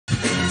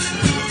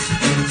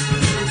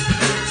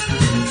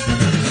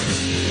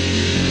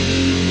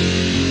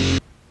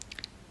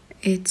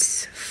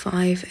It's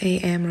 5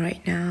 a.m.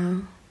 right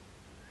now.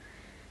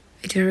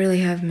 I don't really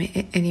have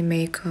any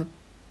makeup,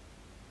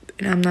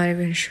 and I'm not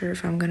even sure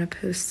if I'm gonna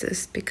post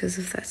this because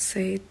of that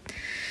same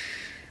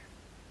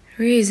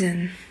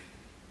reason.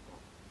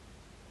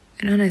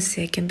 And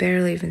honestly, I can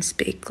barely even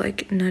speak,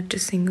 like, not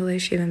just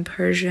English, even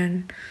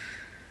Persian.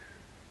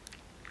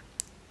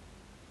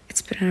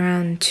 It's been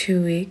around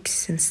 2 weeks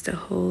since the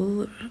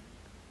whole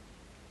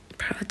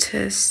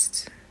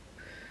protest,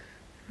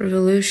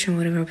 revolution,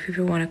 whatever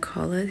people want to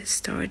call it,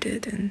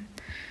 started, and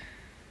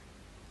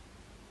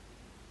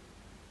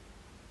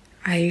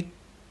I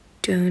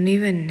don't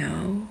even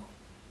know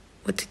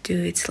what to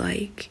do. It's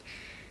like,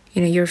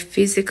 you're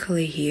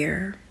physically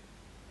here,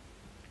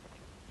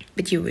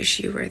 but you wish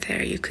you were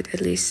there. You could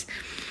at least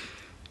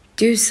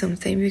do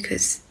something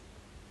because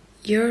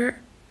you're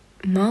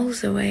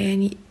miles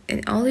away,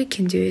 and all you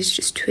can do is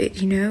just tweet,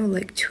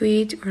 like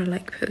tweet or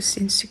like post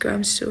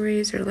Instagram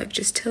stories or like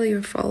just tell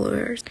your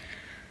followers.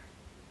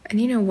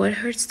 And what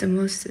hurts the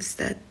most is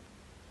that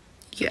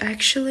you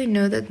actually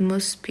know that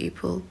most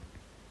people,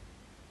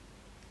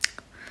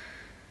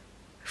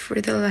 for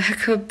the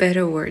lack of a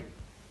better word,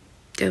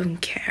 don't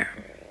care.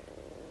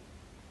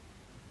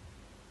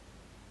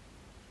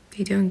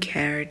 They don't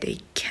care, they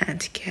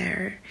can't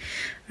care.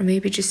 Or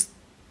maybe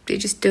they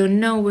just don't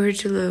know where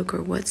to look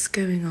or what's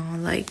going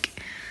on. Like,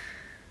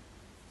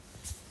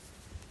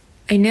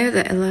 I know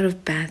that a lot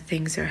of bad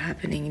things are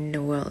happening in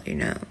the world,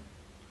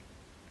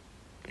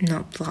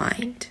 not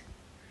blind.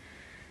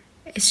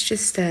 It's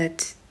just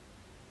that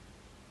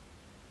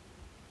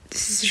the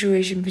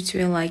situation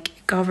between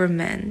like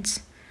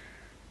government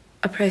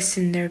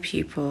oppressing their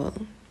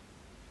people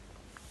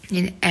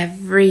in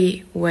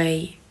every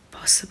way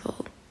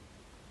possible,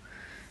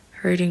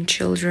 hurting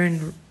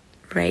children,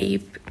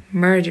 rape,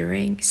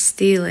 murdering,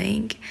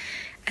 stealing,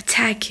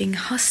 attacking,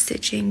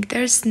 hostaging.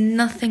 There's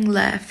nothing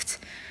left.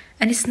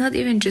 And it's not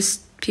even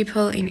just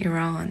people in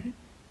Iran.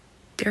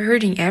 They're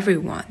hurting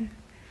everyone.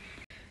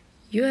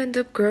 You end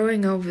up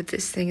growing up with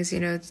these things,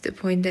 to the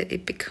point that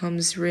it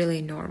becomes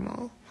really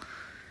normal.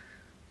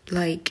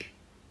 Like,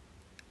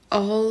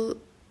 all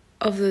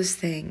of those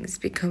things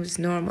becomes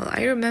normal.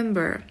 I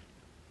remember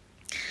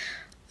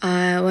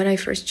when I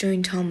first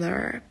joined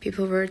Tumblr,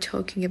 people were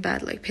talking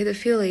about like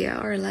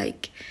pedophilia or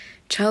like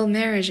child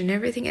marriage and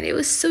everything, and it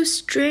was so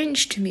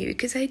strange to me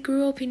because I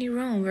grew up in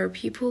Iran where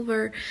people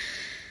were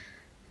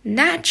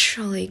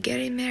naturally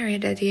getting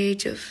married at the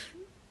age of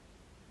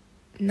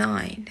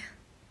 9.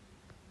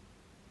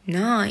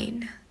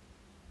 And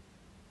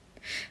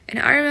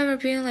I remember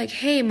being like,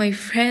 hey, my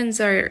friends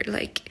are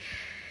like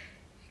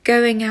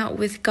going out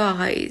with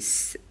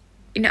guys.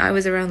 I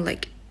was around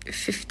like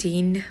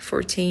 15,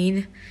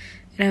 14.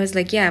 And I was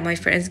like, yeah, my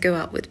friends go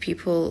out with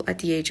people at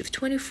the age of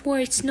 24.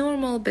 It's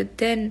normal. But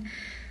then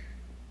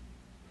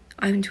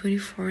I'm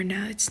 24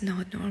 now. It's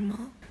not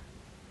normal.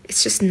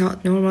 It's just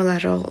not normal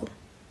at all.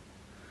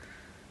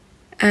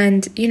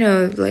 And,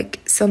 like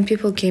some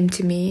people came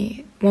to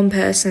me. One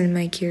person in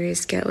my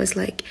Curious Cat was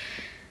like,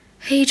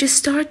 hey, just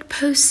start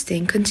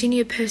posting,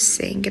 continue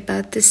posting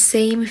about the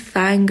same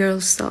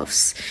fangirl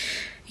stuffs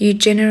you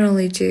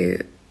generally do.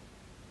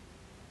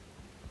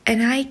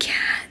 And I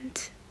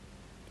can't.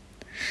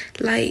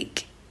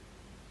 Like,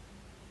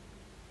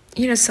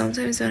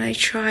 sometimes when I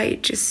try,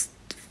 it just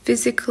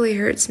physically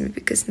hurts me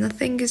because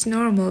nothing is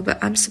normal,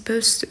 but I'm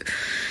supposed to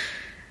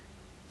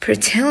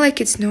pretend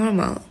like it's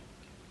normal.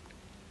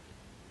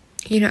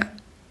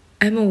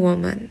 I'm a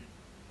woman,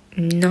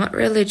 not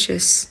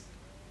religious,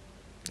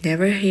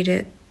 never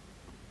hated.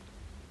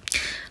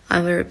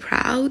 I'm very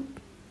proud,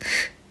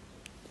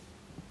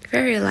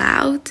 very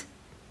loud.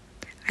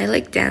 I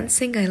like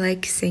dancing, I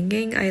like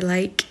singing, I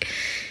like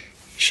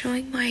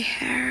showing my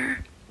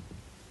hair.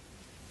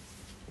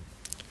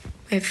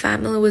 My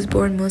family was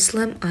born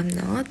Muslim, I'm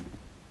not.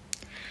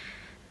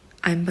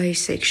 I'm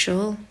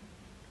bisexual.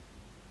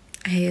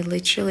 I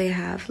literally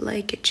have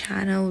like a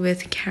channel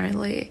with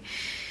currently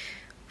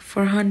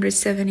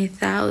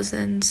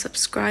 470,000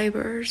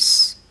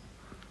 subscribers,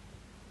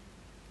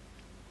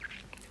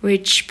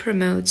 which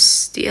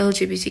promotes the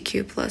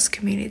LGBTQ plus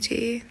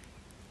community.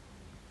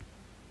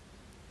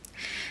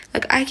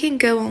 Like, I can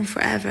go on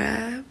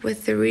forever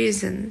with the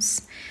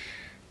reasons,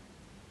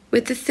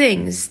 with the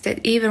things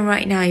that even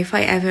right now, if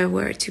I ever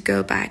were to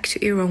go back to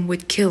Iran,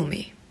 would kill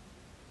me.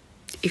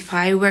 If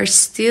I were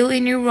still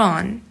in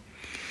Iran,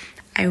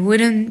 I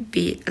wouldn't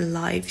be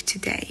alive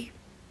today.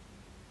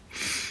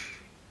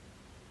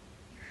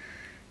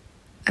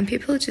 And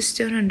people just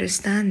don't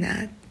understand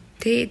that.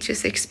 They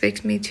just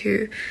expect me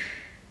to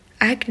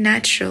act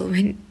natural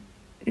when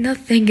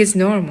nothing is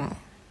normal.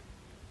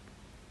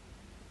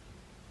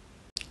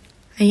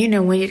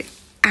 And when it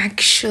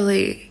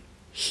actually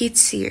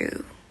hits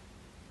you,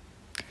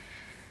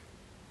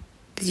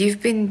 that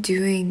you've been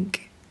doing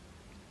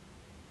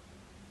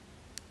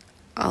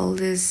all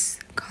these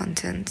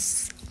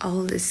contents,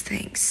 all these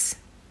things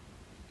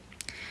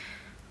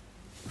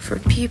for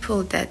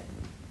people that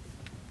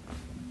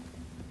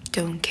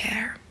don't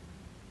care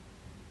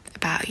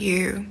about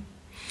you,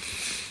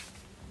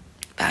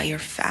 about your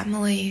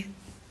family,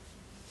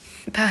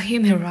 about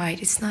human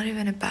rights. It's not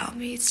even about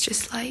me. It's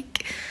just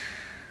like,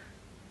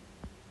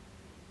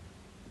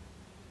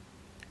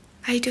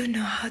 I don't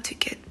know how to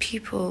get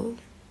people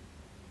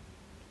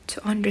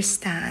to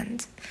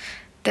understand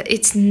that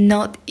it's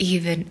not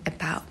even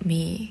about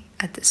me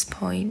at this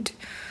point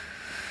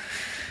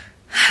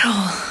at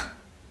all.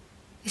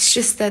 It's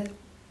just that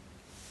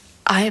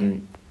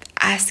I'm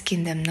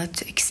asking them not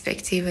to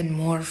expect even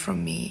more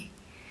from me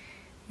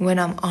when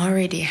I'm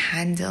already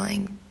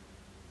handling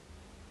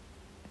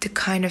the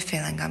kind of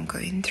feeling I'm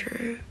going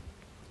through.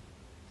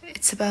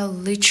 It's about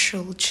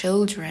literal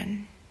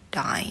children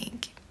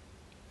dying.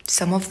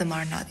 Some of them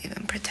are not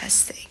even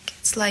protesting.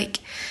 It's like,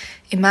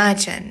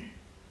 imagine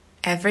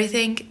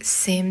everything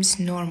seems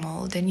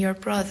normal, then your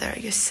brother,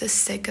 your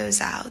sister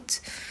goes out.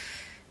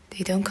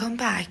 They don't come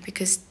back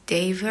because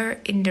they were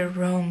in the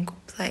wrong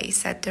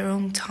place at the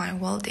wrong time.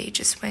 Well, they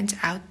just went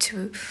out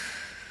to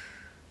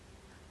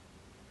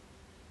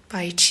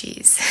buy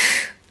cheese.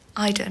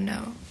 I don't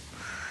know.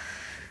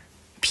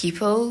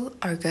 People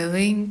are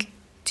going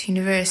to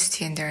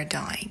university and they're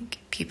dying.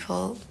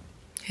 People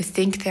who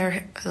think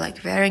they're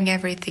like wearing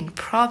everything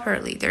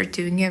properly, they're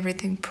doing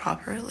everything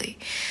properly,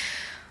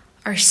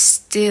 are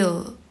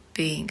still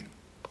being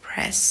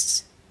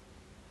oppressed.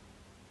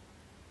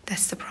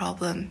 That's the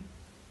problem.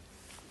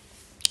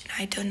 And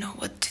I don't know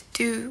what to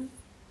do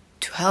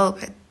to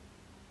help it.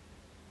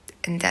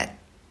 And that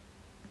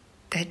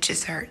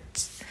just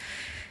hurts.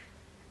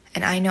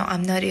 And I know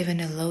I'm not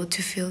even allowed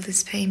to feel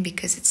this pain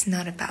because it's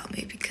not about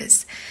me,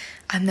 because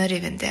I'm not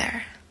even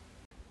there.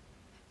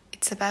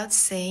 It's about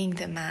saying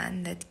the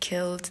man that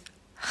killed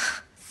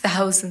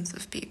thousands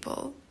of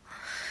people,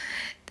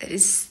 that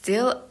is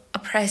still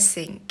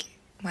oppressing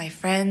my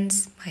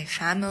friends, my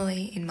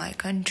family in my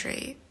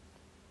country.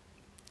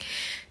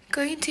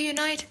 Going to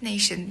United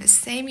Nations, the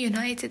same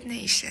United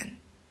Nation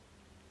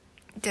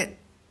that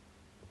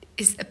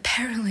is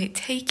apparently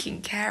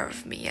taking care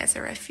of me as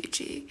a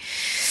refugee,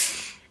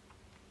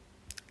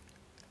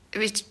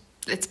 which,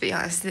 let's be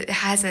honest, it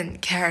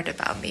hasn't cared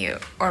about me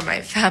or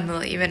my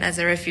family even as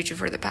a refugee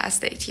for the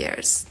past 8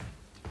 years.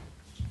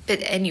 But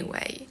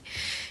anyway,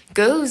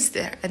 goes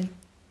there and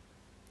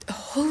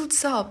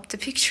holds up the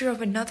picture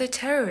of another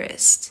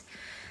terrorist.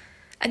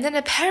 And then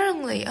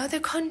apparently other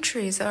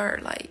countries are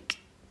like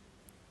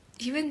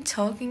even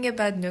talking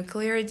about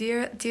nuclear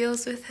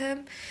deals with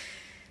him.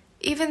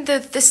 Even though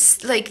this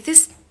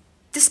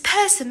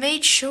person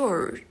made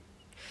sure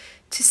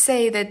to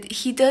say that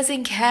he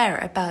doesn't care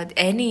about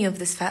any of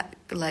this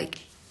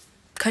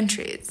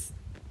countries.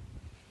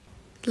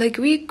 Like,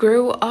 we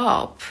grew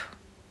up,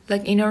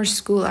 like in our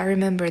school, I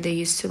remember they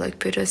used to like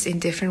put us in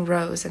different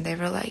rows and they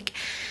were like,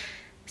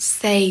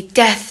 say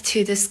death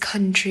to this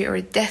country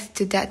or death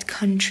to that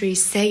country,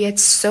 say it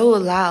so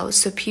loud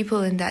so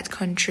people in that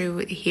country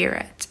would hear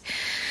it.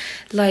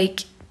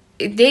 Like,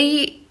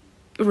 they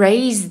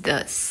raised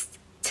us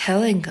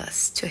telling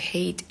us to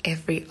hate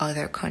every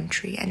other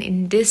country. And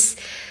in this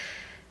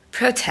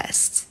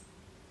protest,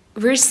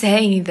 we're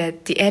saying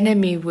that the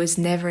enemy was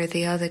never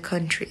the other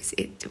countries,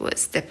 it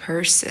was the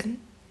person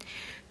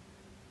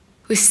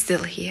who's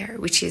still here,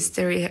 which is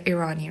the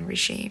Iranian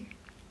regime.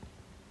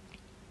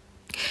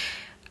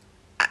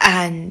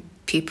 And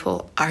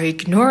people are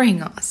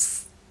ignoring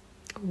us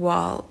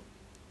while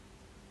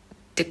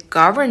the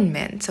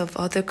governments of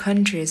other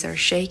countries are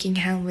shaking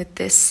hands with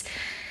this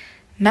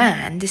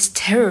man, this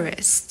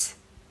terrorist,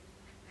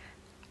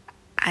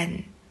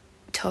 and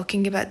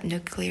talking about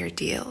nuclear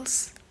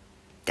deals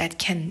that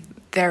can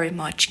very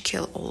much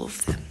kill all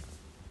of them.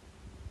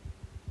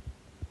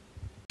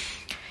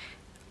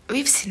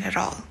 We've seen it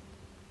all.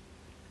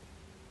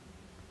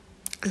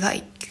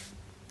 Like,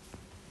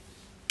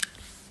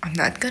 I'm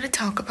not gonna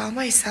talk about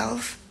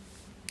myself.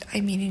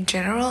 I mean, in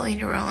general, in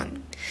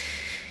Iran,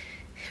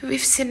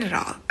 we've seen it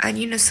all.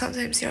 And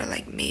sometimes you're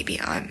like, maybe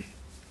I'm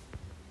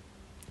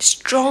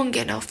strong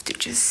enough to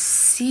just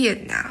see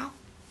it now.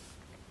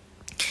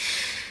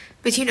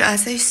 But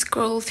as I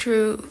scroll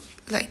through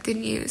like the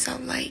news,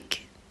 I'm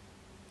like,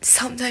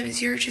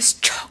 sometimes you're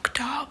just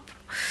choked up.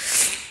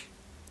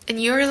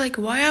 And you're like,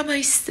 why am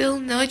I still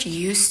not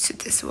used to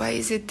this? Why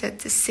is it that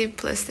the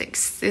simplest thing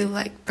still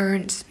like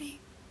burns me?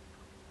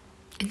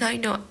 And I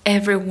know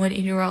everyone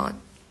in Iran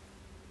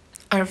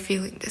are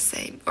feeling the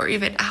same, or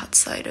even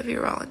outside of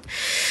Iran.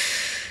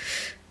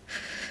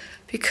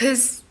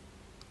 Because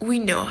we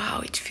know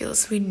how it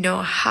feels. We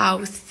know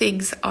how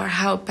things are,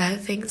 how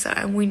bad things are.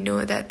 And we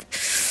know that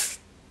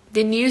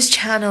the news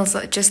channels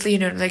just,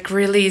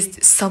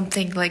 released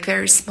something like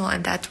very small,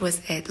 and that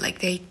was it. Like,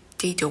 they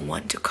don't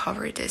want to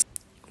cover this.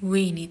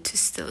 We need to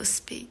still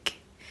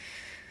speak.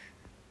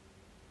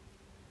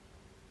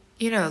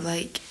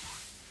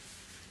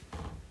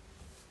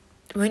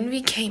 When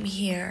we came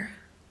here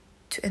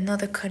to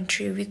another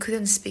country, we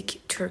couldn't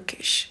speak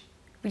Turkish.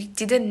 We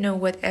didn't know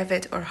what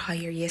evet or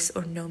hayır, yes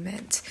or no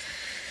meant.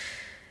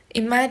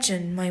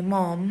 Imagine my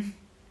mom,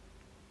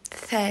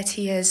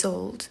 30 years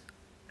old.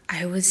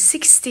 I was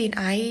 16.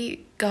 I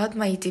got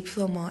my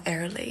diploma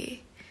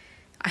early.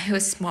 I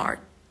was smart.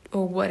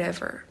 or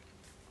whatever.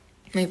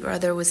 My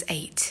brother was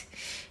 8.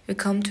 We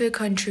come to a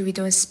country, we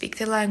don't speak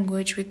the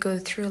language, we go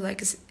through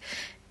like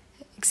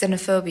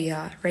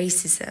xenophobia,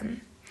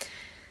 racism.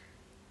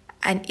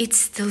 And it's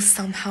still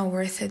somehow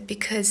worth it,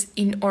 because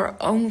in our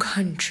own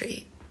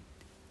country,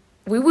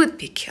 we would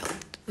be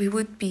killed. We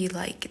would be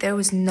like, there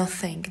was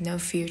nothing, no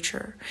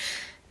future,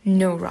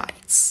 no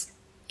rights.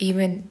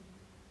 Even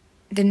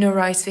the no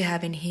rights we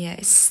have in here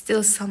is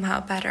still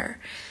somehow better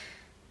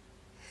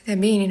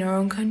than being in our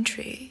own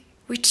country,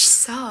 which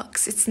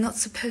sucks. It's not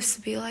supposed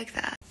to be like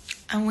that.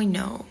 And we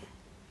know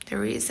the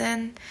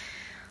reason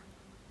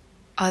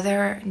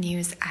other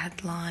news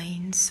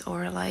headlines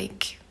or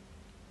like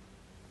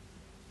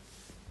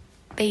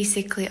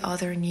basically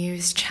other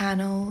news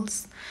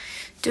channels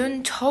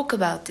don't talk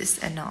about this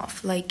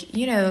enough. Like,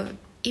 you know,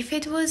 if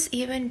it was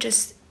even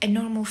just a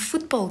normal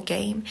football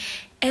game,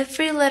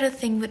 every little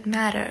thing would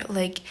matter.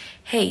 Like,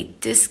 hey,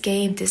 this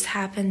game, this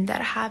happened,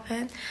 that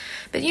happened.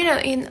 But, you know,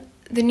 in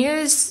the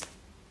news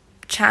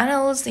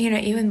channels, you know,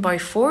 even by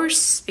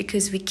force,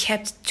 because we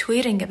kept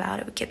tweeting about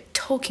it, we kept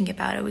talking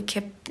about it, we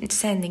kept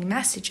sending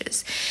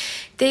messages,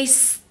 they,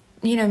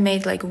 you know,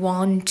 made like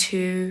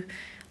 1-2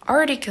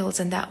 articles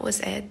and that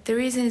was it. The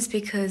reason is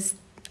because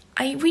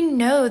we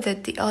know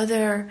that the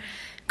other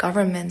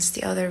governments,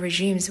 the other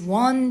regimes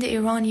want the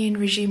Iranian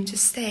regime to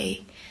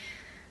stay.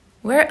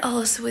 Where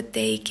else would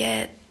they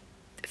get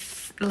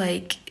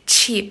like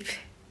cheap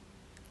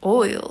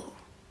oil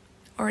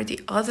or the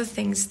other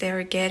things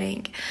they're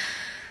getting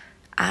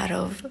out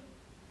of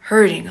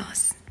hurting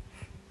us?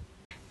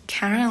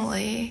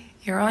 Currently,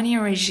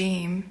 Iranian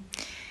regime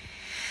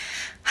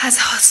has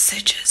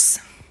hostages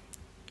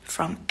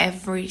from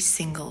every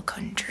single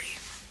country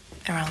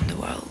around the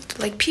world.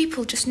 Like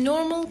people, just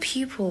normal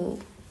people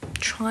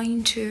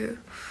trying to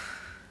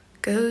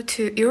go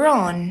to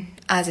Iran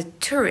as a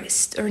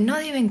tourist, or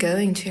not even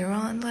going to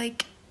Iran.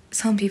 Like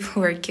some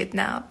people were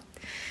kidnapped.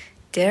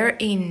 They're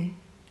in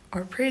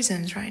our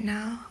prisons right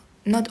now.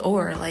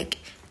 Like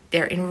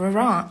they're in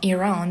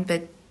Iran,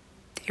 but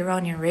the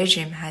Iranian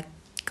regime had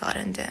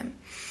gotten them.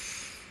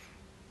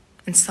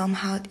 And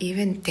somehow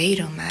even they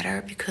don't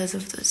matter because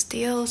of those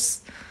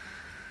deals.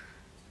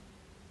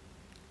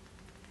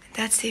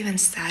 That's even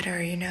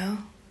sadder, you know?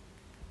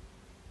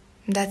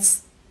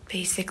 That's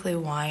basically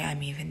why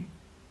I'm even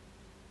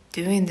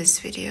doing this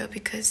video,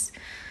 because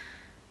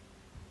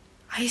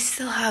I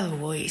still have a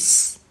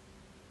voice.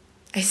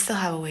 I still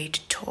have a way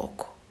to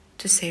talk,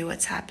 to say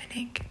what's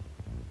happening.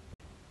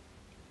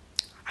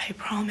 I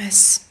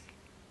promise,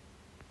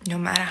 no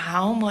matter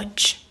how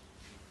much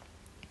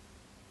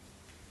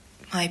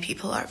my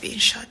people are being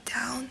shut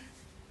down,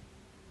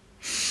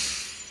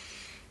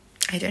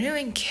 I don't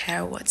even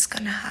care what's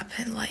gonna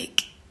happen.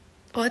 Like,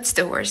 what's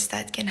the worst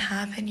that can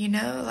happen, you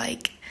know?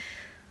 Like,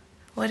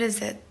 what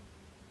is it?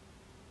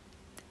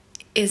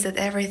 Is it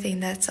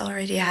everything that's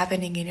already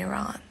happening in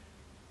Iran?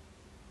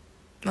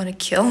 Wanna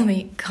kill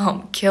me?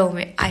 Come kill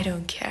me. I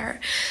don't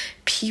care.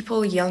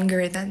 People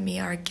younger than me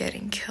are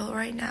getting killed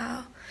right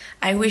now.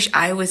 I wish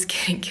I was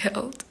getting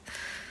killed.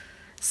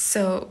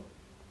 So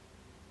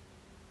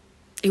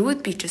it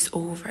would be just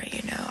over,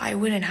 you know? I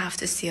wouldn't have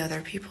to see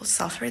other people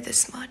suffer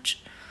this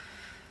much.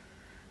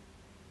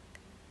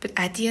 But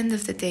at the end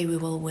of the day, we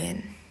will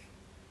win.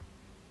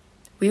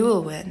 We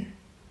will win.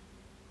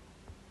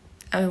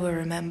 And we will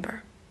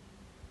remember.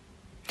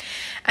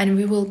 And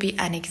we will be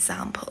an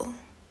example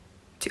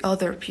to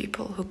other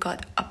people who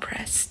got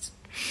oppressed.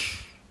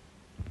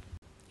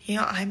 You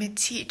know, I'm a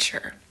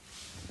teacher.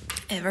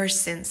 Ever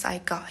since I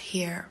got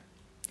here,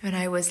 when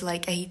I was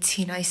like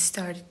 18, I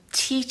started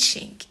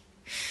teaching.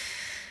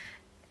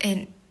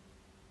 And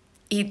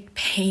it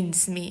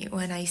pains me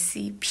when I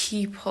see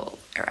people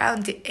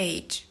around the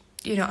age.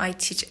 You know, I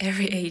teach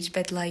every age,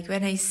 but like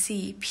when I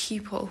see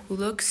people who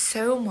look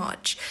so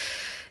much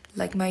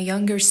like my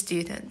younger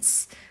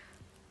students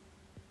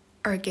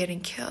are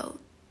getting killed.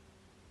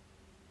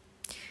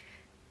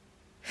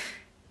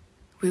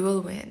 We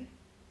will win.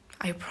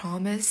 I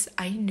promise.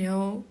 I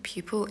know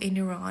people in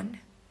Iran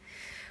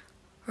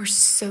are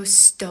so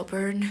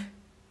stubborn.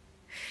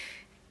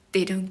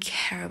 They don't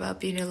care about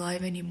being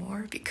alive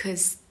anymore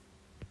because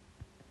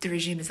the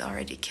regime is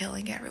already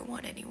killing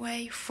everyone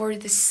anyway, for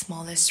the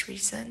smallest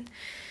reason.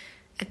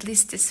 At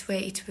least this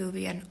way it will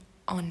be an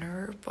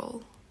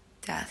honorable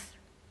death.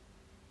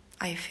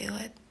 I feel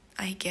it.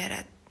 I get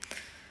it.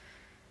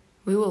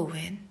 We will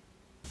win.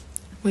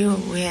 We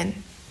will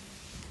win.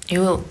 We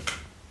will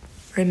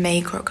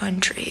remake our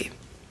country.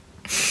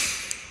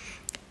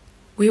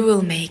 We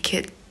will make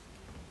it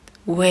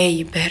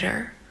way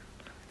better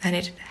than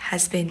it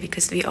has been,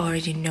 because we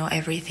already know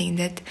everything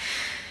that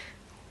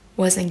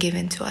wasn't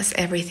given to us.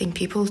 Everything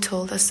people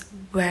told us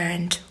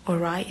weren't our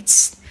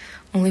rights.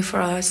 Only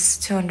for us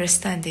to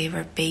understand they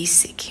were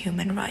basic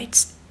human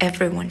rights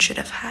everyone should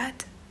have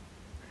had.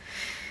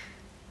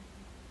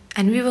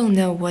 And we will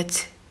know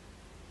what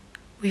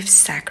we've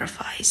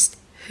sacrificed,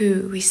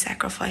 who we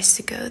sacrificed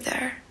to go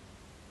there.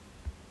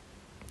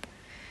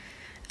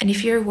 And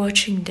if you're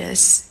watching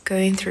this,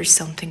 going through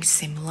something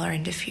similar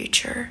in the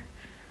future,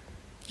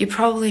 You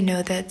probably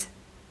know that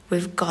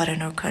we've gotten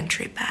our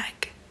country back.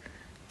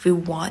 We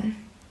won.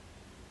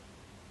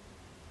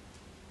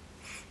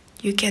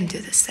 You can do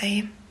the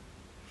same.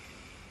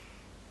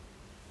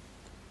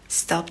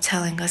 Stop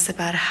telling us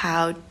about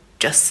how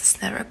justice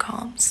never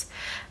comes,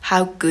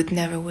 how good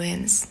never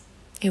wins.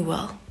 It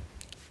will.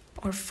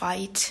 Our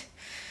fight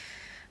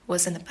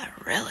wasn't about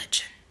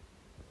religion.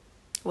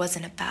 It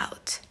wasn't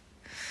about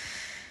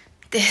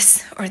this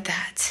or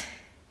that.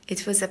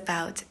 It was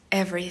about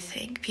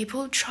everything.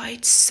 People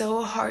tried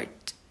so hard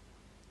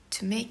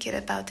to make it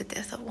about the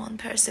death of one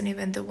person,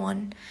 even the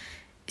one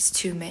is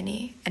too many,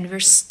 and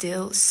we're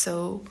still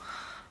so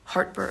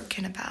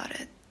heartbroken about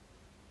it.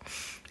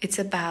 It's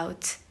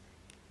about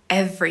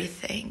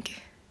everything.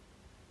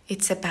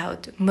 It's about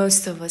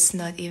most of us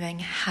not even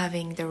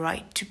having the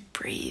right to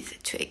breathe,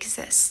 to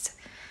exist.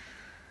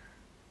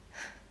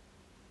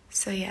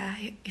 So yeah,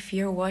 if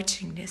you're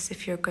watching this, if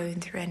you're going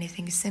through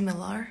anything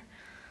similar,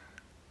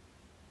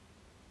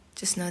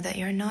 just know that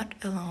you're not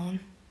alone.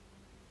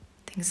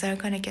 Things are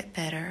gonna get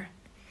better.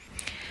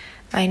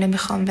 و اینو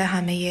میخوام به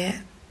همه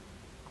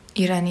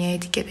ایرانیای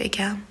دیگه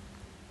بگم.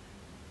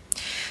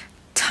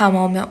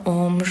 تمام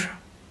عمر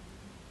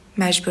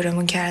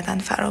مجبورمون کردن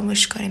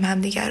فراموش کنیم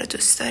همدیگر رو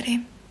دوست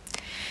داریم.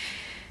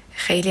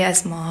 خیلی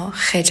از ما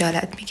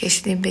خجالت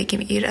میکشیدیم بگیم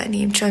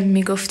ایرانیم، چون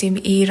میگفتیم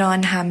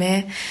ایران،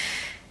 همه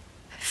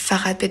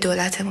فقط به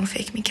دولتمون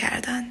فکر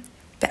میکردن،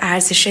 به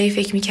ارزشایی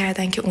فکر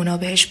میکردن که اونا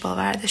بهش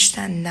باور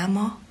داشتن، نه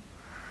ما.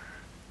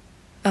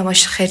 و ما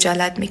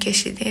خجالت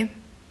میکشیدیم.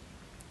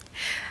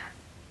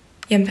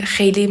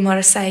 خیلی ما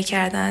رو سعی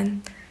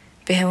کردن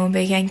به همون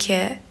بگن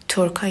که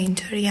ترکا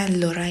اینطورین،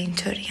 لورا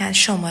اینطورین،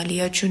 شمالی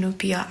یا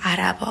جنوبی یا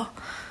عربا.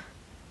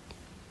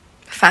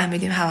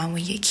 فهمیدیم هممون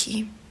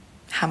یکیم،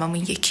 هممون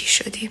یکی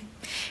شدیم.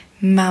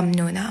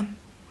 ممنونم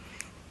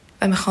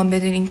و میخوام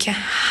بدونین که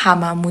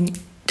هممون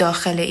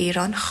داخل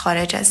ایران،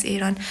 خارج از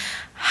ایران،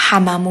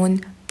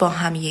 هممون با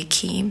هم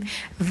یکیم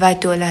و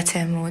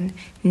دولتمون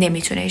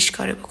نمیتونه هیچ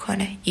کاری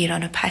بکنه.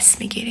 ایرانو پس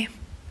میگیریم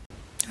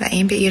و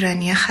این به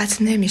ایرانی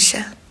ختم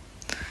نمیشه.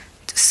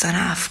 دوستان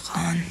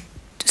افغان،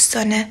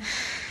 دوستان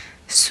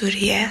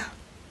سوریه،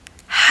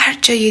 هر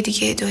جای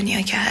دیگه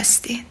دنیا که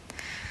هستین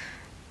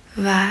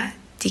و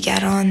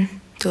دیگران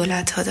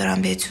دولت ها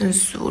دارن بهتون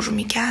زور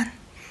میگن،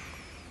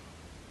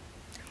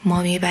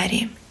 ما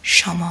میبریم،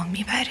 شما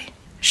میبرین.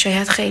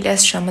 شاید خیلی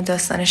از شما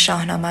داستان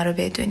شاهنامه رو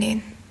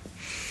بدونین،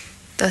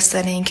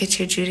 داستان این که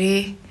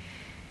چجوری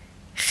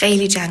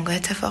خیلی جنگا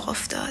اتفاق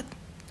افتاد.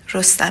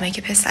 رستمه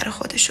که پسر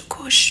خودشو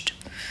کشت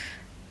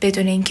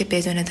بدون اینکه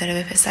بدونه داره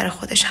به پسر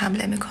خودش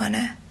حمله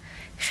میکنه.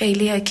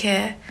 خیلی ها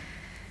که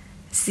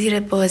زیر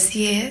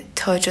بازی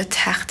تاج و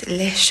تخت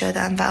له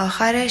شدن و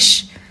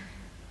آخرش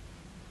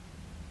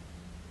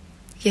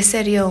یه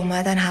سری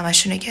اومدن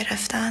همشونو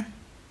گرفتن،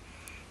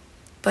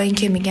 با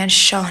اینکه میگن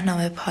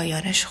شاهنامه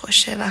پایانش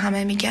خوشه و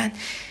همه میگن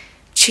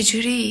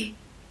چجوری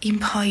این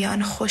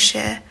پایان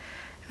خوشه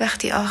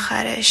وقتی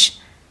آخرش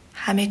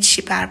همه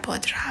چی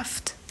برباد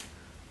رفت.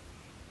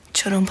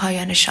 چون اون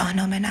پایان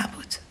شاهنامه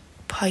نبود.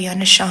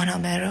 پایان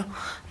شاهنامه رو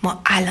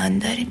ما الان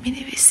داریم می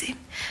نویسیم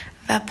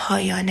و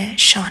پایان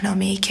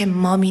شاهنامه‌ای که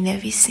ما می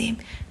نویسیم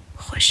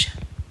خوشه.